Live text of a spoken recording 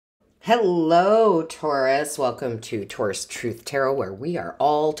Hello, Taurus. Welcome to Taurus Truth Tarot, where we are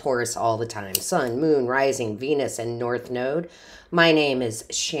all Taurus all the time. Sun, Moon, Rising, Venus, and North Node. My name is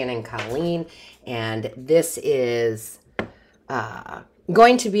Shannon Colleen, and this is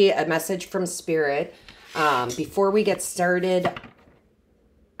going to be a message from Spirit. Before we get started,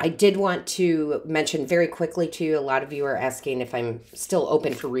 I did want to mention very quickly to you, a lot of you are asking if I'm still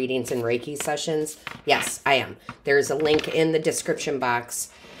open for readings and Reiki sessions. Yes, I am. There's a link in the description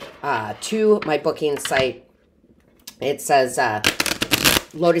box to my booking site. It says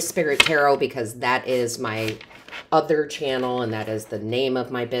Lotus Spirit Tarot because that is my other channel and that is the name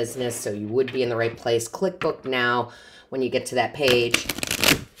of my business. So you would be in the right place. Click book now when you get to that page.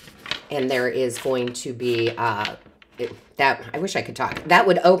 And there is going to be I wish I could talk. That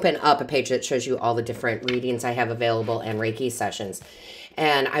would open up a page that shows you all the different readings I have available and Reiki sessions.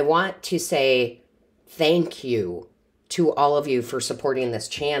 And I want to say thank you to all of you for supporting this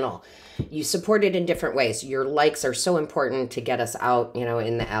channel. You support it in different ways. Your likes are so important to get us out,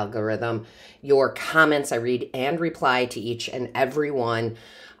 in the algorithm. Your comments, I read and reply to each and every one.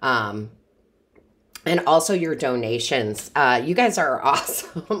 And also your donations. You guys are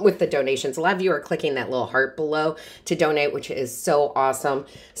awesome with the donations. A lot of you are clicking that little heart below to donate, which is so awesome.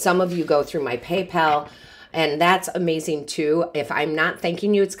 Some of you go through my PayPal, and that's amazing too. If I'm not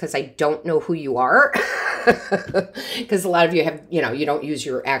thanking you, it's because I don't know who you are. Because a lot of you have, you don't use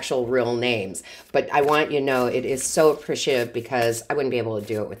your actual real names. But I want you to know it is so appreciative because I wouldn't be able to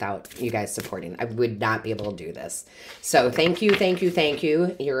do it without you guys supporting. I would not be able to do this. So thank you, thank you, thank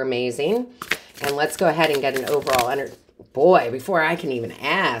you. You're amazing. And let's go ahead and get an overall energy. Boy, before I can even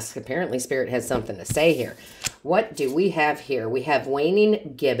ask, apparently Spirit has something to say here. What do we have here? We have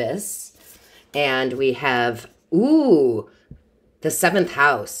waning gibbous, and we have, the 7th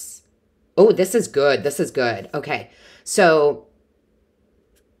house. Oh, this is good. This is good. Okay, so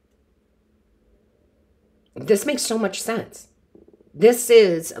this makes so much sense. This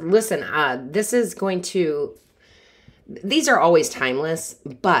is, listen, this is going to, these are always timeless,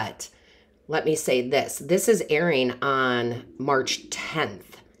 but let me say this. This is airing on March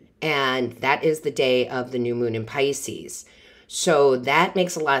 10th, and that is the day of the new moon in Pisces. So that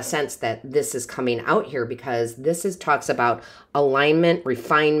makes a lot of sense that this is coming out here because this talks about alignment,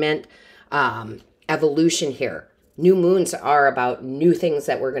 refinement, evolution here. New moons are about new things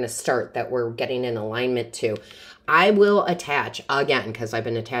that we're going to start, that we're getting in alignment to. I will attach, again, because I've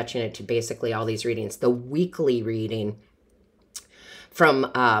been attaching it to basically all these readings, the weekly reading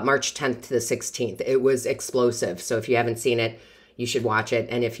from March 10th to the 16th. It was explosive. So if you haven't seen it, you should watch it.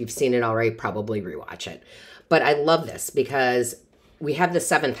 And if you've seen it already, probably rewatch it. But I love this because we have the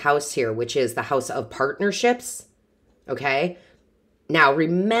 7th house here, which is the house of partnerships. Okay. Now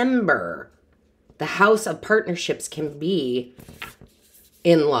remember, the house of partnerships can be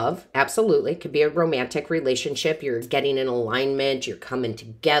in love. Absolutely. It could be a romantic relationship. You're getting in alignment. You're coming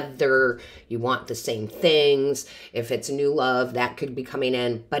together. You want the same things. If it's new love, that could be coming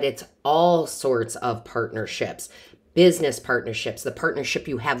in. But it's all sorts of partnerships. Business partnerships. The partnership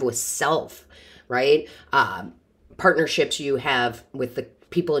you have with self, right? Partnerships you have with the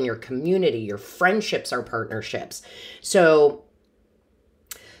people in your community. Your friendships are partnerships. So,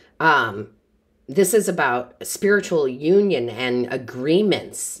 this is about spiritual union and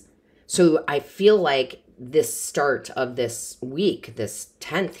agreements. So I feel like this start of this week, this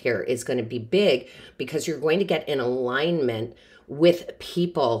 10th here, is going to be big because you're going to get in alignment with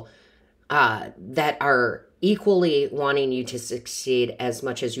people that are equally wanting you to succeed as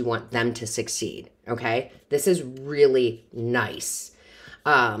much as you want them to succeed. Okay? This is really nice.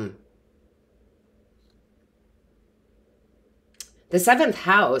 The 7th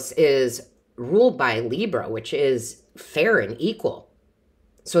house is ruled by Libra, which is fair and equal.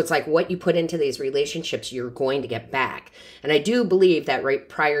 So it's like what you put into these relationships, you're going to get back. And I do believe that right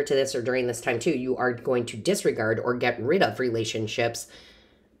prior to this or during this time too, you are going to disregard or get rid of relationships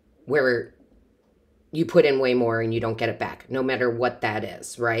where you put in way more and you don't get it back, no matter what that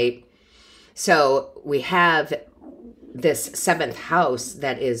is, right? So we have this 7th house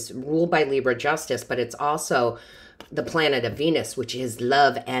that is ruled by Libra justice, but it's also the planet of Venus, which is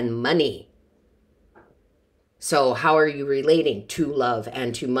love and money. So how are you relating to love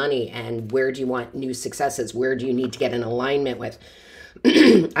and to money? And where do you want new successes? Where do you need to get in alignment with?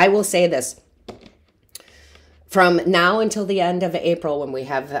 I will say this. From now until the end of April, when we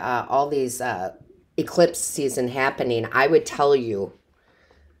have all these eclipse season happening, I would tell you,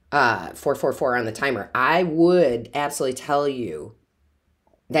 444 on the timer, I would absolutely tell you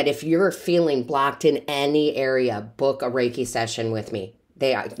that if you're feeling blocked in any area, book a Reiki session with me.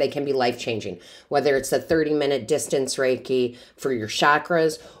 They can be life-changing, whether it's a 30-minute distance Reiki for your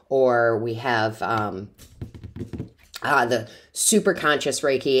chakras, or we have the super conscious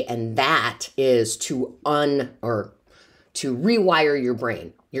Reiki, and that is to rewire your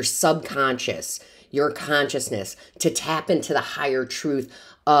brain, your subconscious, your consciousness, to tap into the higher truth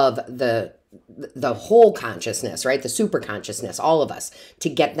of the whole consciousness, right? The super consciousness, all of us, to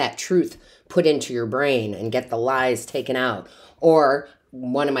get that truth put into your brain and get the lies taken out. Or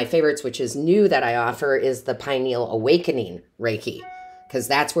one of my favorites, which is new that I offer, is the Pineal Awakening Reiki, because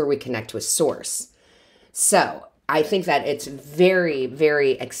that's where we connect with Source. So I think that it's very,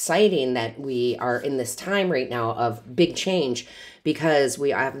 very exciting that we are in this time right now of big change, because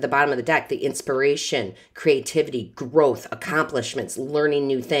we have the bottom of the deck, the inspiration, creativity, growth, accomplishments, learning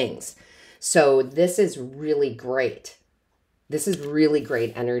new things. So this is really great. This is really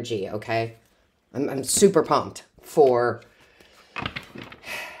great energy, okay? I'm super pumped for...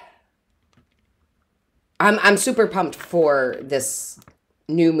 I'm super pumped for this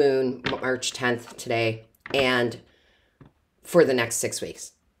new moon, March 10th today, and for the next 6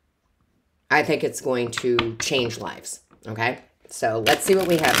 weeks. I think it's going to change lives, okay? So let's see what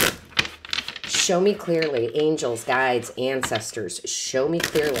we have here. Show me clearly, angels, guides, ancestors, show me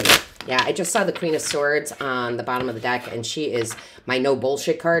clearly. Yeah, I just saw the Queen of Swords on the bottom of the deck, and she is my no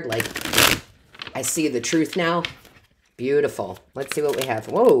bullshit card. Like, I see the truth now. Beautiful. Let's see what we have.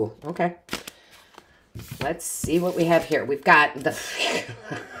 Whoa, okay. Let's see what we have here. We've got the...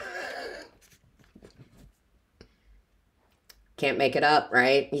 Can't make it up,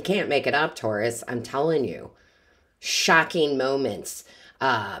 right? You can't make it up, Taurus. I'm telling you. Shocking moments,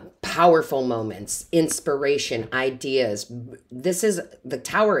 powerful moments, inspiration, ideas. The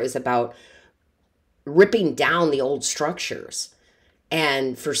Tower is about ripping down the old structures.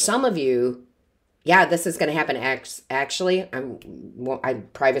 And for some of you, yeah, this is going to happen. Actually, I'm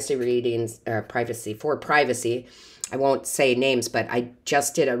privacy readings, for privacy. I won't say names, but I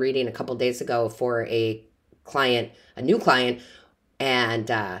just did a reading a couple days ago for a client, a new client, and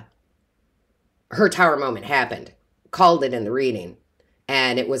her Tower moment happened. Called it in the reading,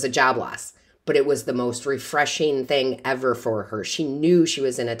 and it was a job loss, but it was the most refreshing thing ever for her. She knew she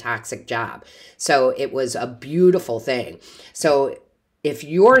was in a toxic job, so it was a beautiful thing. So if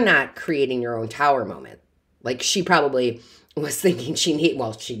you're not creating your own Tower moment, like she probably was thinking she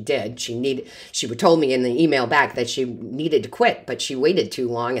told me in the email back that she needed to quit, but she waited too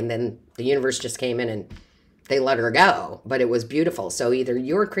long, and then the universe just came in and they let her go. But it was beautiful. So either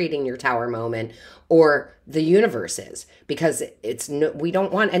you're creating your Tower moment or the universe is, because we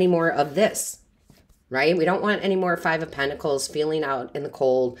don't want any more of this, right? We don't want any more Five of Pentacles, feeling out in the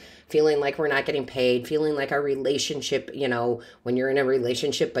cold, feeling like we're not getting paid, feeling like our relationship, when you're in a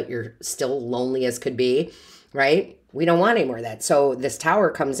relationship, but you're still lonely as could be, right? We don't want any more of that. So this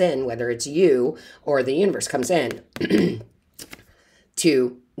Tower comes in, whether it's you or the universe comes in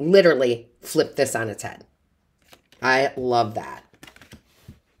to literally flip this on its head. I love that.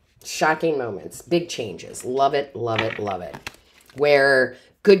 Shocking moments, big changes. Love it, love it, love it. Where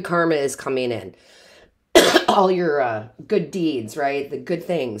good karma is coming in. All your good deeds, right? The good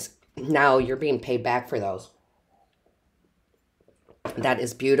things. Now you're being paid back for those. That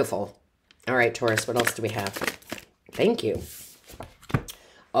is beautiful. All right, Taurus, what else do we have? Thank you.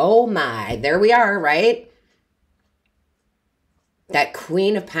 Oh my, there we are, right? That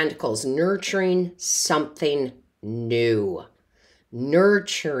Queen of Pentacles, nurturing something new.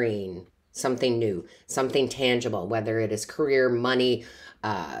 Nurturing something new, something tangible, whether it is career, money,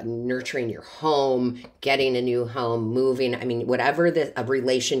 nurturing your home, getting a new home, moving. I mean, whatever a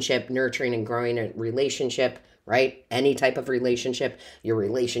relationship, nurturing and growing a relationship, right? Any type of relationship, your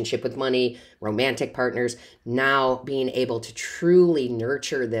relationship with money, romantic partners, now being able to truly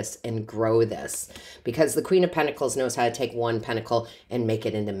nurture this and grow this, because the Queen of Pentacles knows how to take one pentacle and make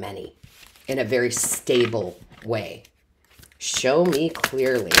it into many in a very stable way. Show me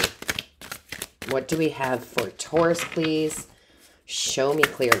clearly. What do we have for Taurus, please? Show me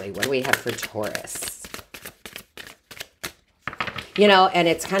clearly. What do we have for Taurus? And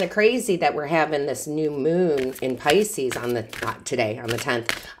it's kind of crazy that we're having this new moon in Pisces on the today, on the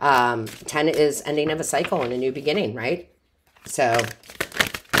 10th. 10 is ending of a cycle and a new beginning, right? So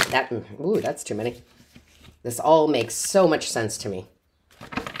that's too many. This all makes so much sense to me.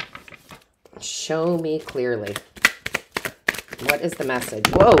 Show me clearly. What is the message?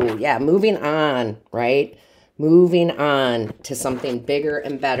 Whoa, yeah, moving on, right? Moving on to something bigger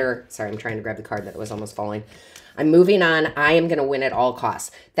and better. Sorry, I'm trying to grab the card that was almost falling. I'm moving on. I am going to win at all costs.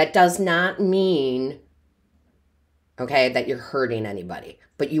 That does not mean, okay, that you're hurting anybody,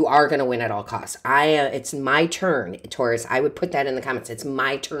 but you are going to win at all costs. It's my turn, Taurus. I would put that in the comments. It's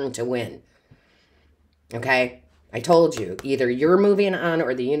my turn to win. Okay? I told you, either you're moving on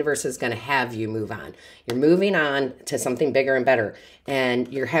or the universe is going to have you move on. You're moving on to something bigger and better. And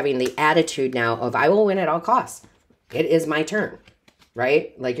you're having the attitude now of, I will win at all costs. It is my turn,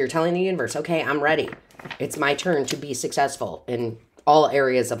 right? Like you're telling the universe, okay, I'm ready. It's my turn to be successful in all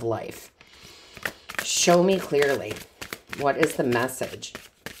areas of life. Show me clearly. What is the message?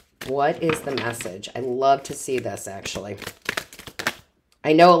 What is the message? I love to see this, actually.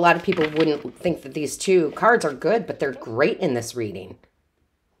 I know a lot of people wouldn't think that these two cards are good, but they're great in this reading,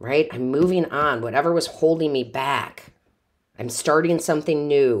 right? I'm moving on. Whatever was holding me back. I'm starting something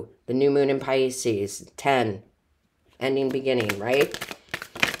new. The new moon in Pisces, 10, ending, beginning, right?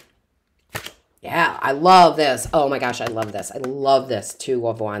 Yeah, I love this. Oh my gosh, I love this. I love this. Two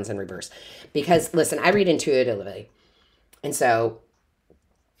of Wands in reverse. Because, listen, I read intuitively. And so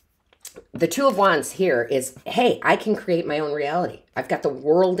the Two of Wands here is, hey, I can create my own reality. I've got the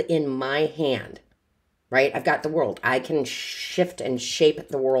world in my hand, right? I've got the world. I can shift and shape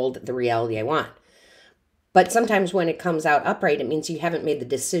the world, the reality I want. But sometimes when it comes out upright, it means you haven't made the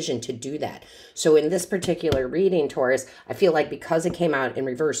decision to do that. So in this particular reading, Taurus, I feel like because it came out in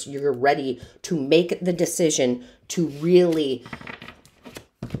reverse, you're ready to make the decision to really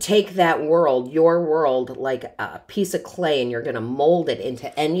take that world, your world, like a piece of clay, and you're going to mold it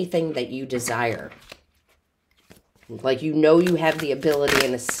into anything that you desire. Like you know you have the ability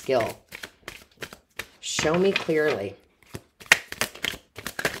and the skill. Show me clearly.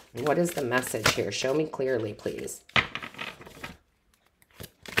 What is the message here? Show me clearly, please.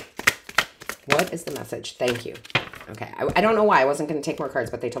 What is the message? Thank you. Okay. I don't know why. I wasn't going to take more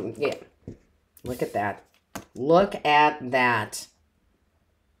cards, but they told me. Yeah. Look at that. Look at that.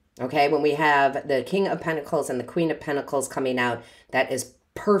 Okay. When we have the King of Pentacles and the Queen of Pentacles coming out, that is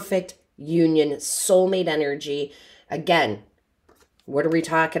perfect union, soulmate energy. Again, what are we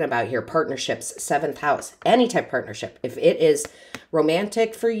talking about here? Partnerships, seventh house, any type of partnership. If it is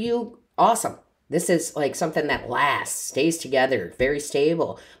romantic for you, awesome. This is like something that lasts, stays together, very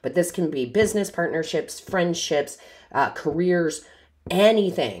stable. But this can be business partnerships, friendships, careers,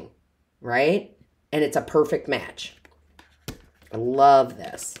 anything, right? And it's a perfect match. I love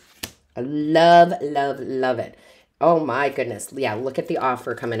this. I love, love, love it. Oh my goodness. Yeah, look at the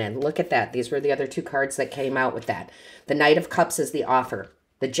offer coming in. Look at that. These were the other two cards that came out with that. The Knight of Cups is the offer,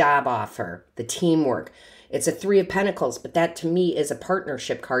 the job offer, the teamwork. It's a Three of Pentacles, but that to me is a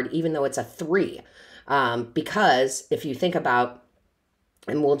partnership card, even though it's a 3. Because if you think about,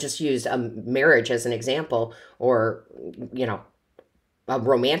 and we'll just use a marriage as an example, or, you know, a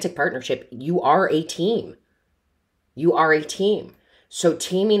romantic partnership, you are a team. You are a team. So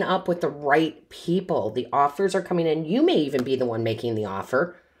teaming up with the right people, the offers are coming in. You may even be the one making the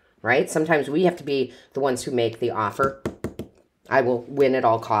offer, right? Sometimes we have to be the ones who make the offer. I will win at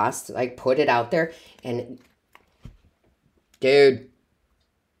all costs. Like, put it out there. And, dude,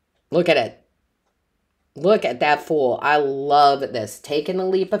 look at it. Look at that Fool. I love this. Taking a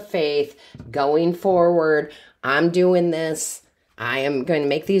leap of faith, going forward. I'm doing this. I am going to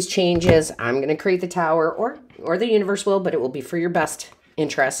make these changes. I'm going to create the tower, or the universe will, but it will be for your best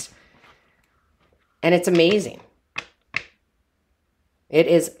interest. And it's amazing. It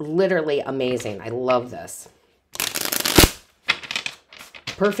is literally amazing. I love this.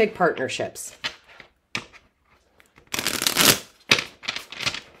 Perfect partnerships.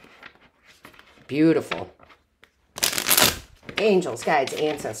 Beautiful. Angels, guides,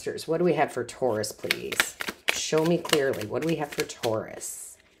 ancestors. What do we have for Taurus, please? Show me clearly. What do we have for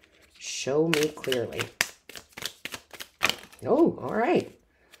Taurus? Show me clearly. Oh, all right.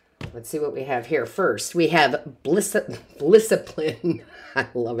 Let's see what we have here. First, we have discipline. I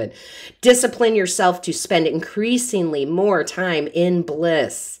love it. Discipline yourself to spend increasingly more time in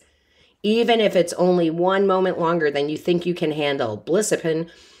bliss, even if it's only one moment longer than you think you can handle. Blissipin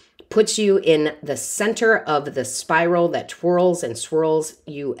puts you in the center of the spiral that twirls and swirls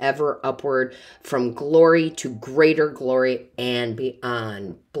you ever upward from glory to greater glory and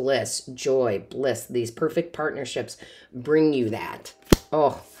beyond. Bliss, joy, bliss. These perfect partnerships bring you that.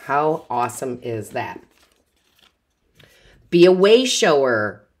 Oh, how awesome is that? Be a way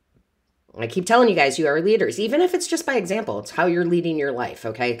shower. I keep telling you guys, you are leaders, even if it's just by example. It's how you're leading your life,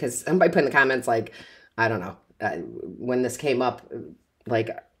 okay? Because somebody put in the comments, like, I don't know, when this came up, like,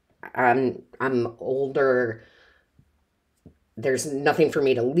 I'm older, there's nothing for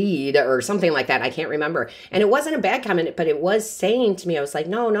me to lead or something like that. I can't remember. And it wasn't a bad comment, but it was saying to me, I was like,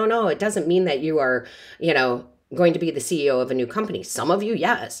 no, it doesn't mean that you are, you know, going to be the CEO of a new company. Some of you,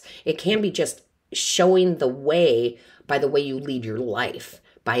 yes. It can be just showing the way by the way you lead your life,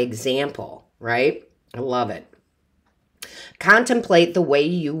 by example, right? I love it. Contemplate the way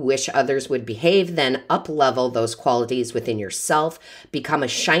you wish others would behave, then up-level those qualities within yourself. Become a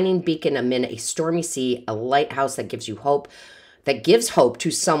shining beacon amid a stormy sea, a lighthouse that gives you hope, that gives hope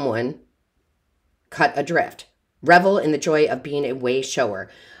to someone cut adrift. Revel in the joy of being a way shower.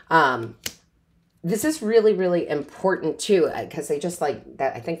 This is really, really important too, because they just like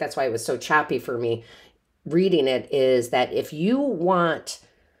that. I think that's why it was so choppy for me reading it, is that if you want,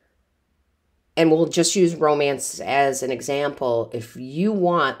 and we'll just use romance as an example, if you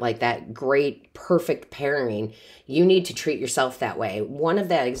want like that great, perfect pairing, you need to treat yourself that way. One of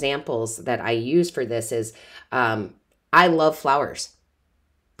the examples that I use for this is, I love flowers,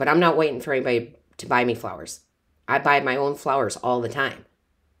 but I'm not waiting for anybody to buy me flowers. I buy my own flowers all the time.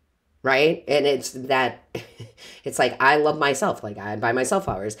 Right? And it's that, it's like, I love myself. Like, I buy myself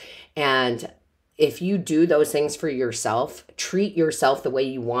flowers. And if you do those things for yourself, treat yourself the way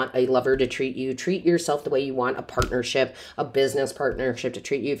you want a lover to treat you, treat yourself the way you want a partnership, a business partnership to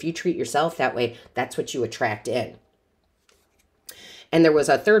treat you. If you treat yourself that way, that's what you attract in. And there was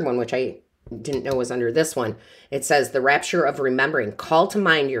a third one, which I didn't know was under this one. It says, the rapture of remembering. Call to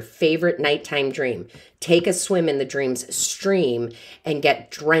mind your favorite nighttime dream. Take a swim in the dream's stream and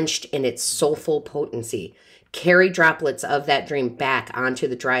get drenched in its soulful potency. Carry droplets of that dream back onto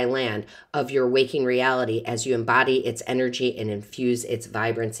the dry land of your waking reality as you embody its energy and infuse its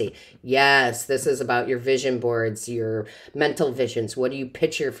vibrancy. Yes, this is about your vision boards, your mental visions. What do you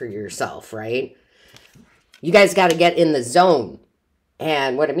picture for yourself, right? You guys got to get in the zone.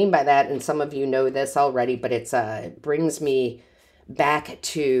 And what I mean by that, and some of you know this already, but it brings me back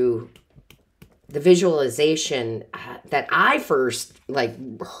to the visualization that I first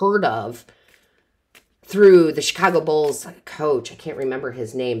heard of through the Chicago Bulls coach. I can't remember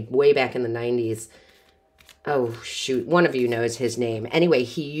his name, way back in the 90s. Oh, shoot. One of you knows his name. Anyway,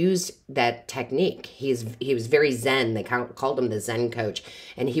 he used that technique. He was very Zen. They called him the Zen coach.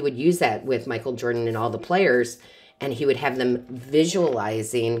 And he would use that with Michael Jordan and all the players. And he would have them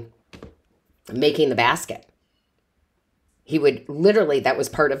visualizing making the basket. He would literally, that was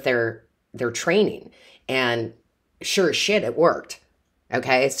part of their training. And sure as shit, it worked.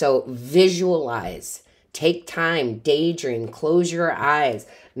 Okay, so visualize. Take time, daydream, close your eyes,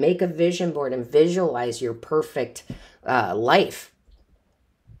 make a vision board and visualize your perfect life.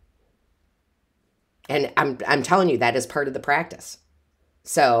 And I'm telling you, that is part of the practice.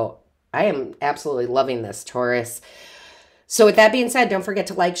 So I am absolutely loving this, Taurus. So with that being said, don't forget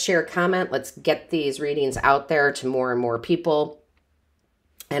to like, share, comment. Let's get these readings out there to more and more people.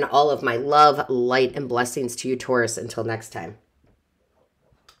 And all of my love, light, and blessings to you, Taurus. Until next time.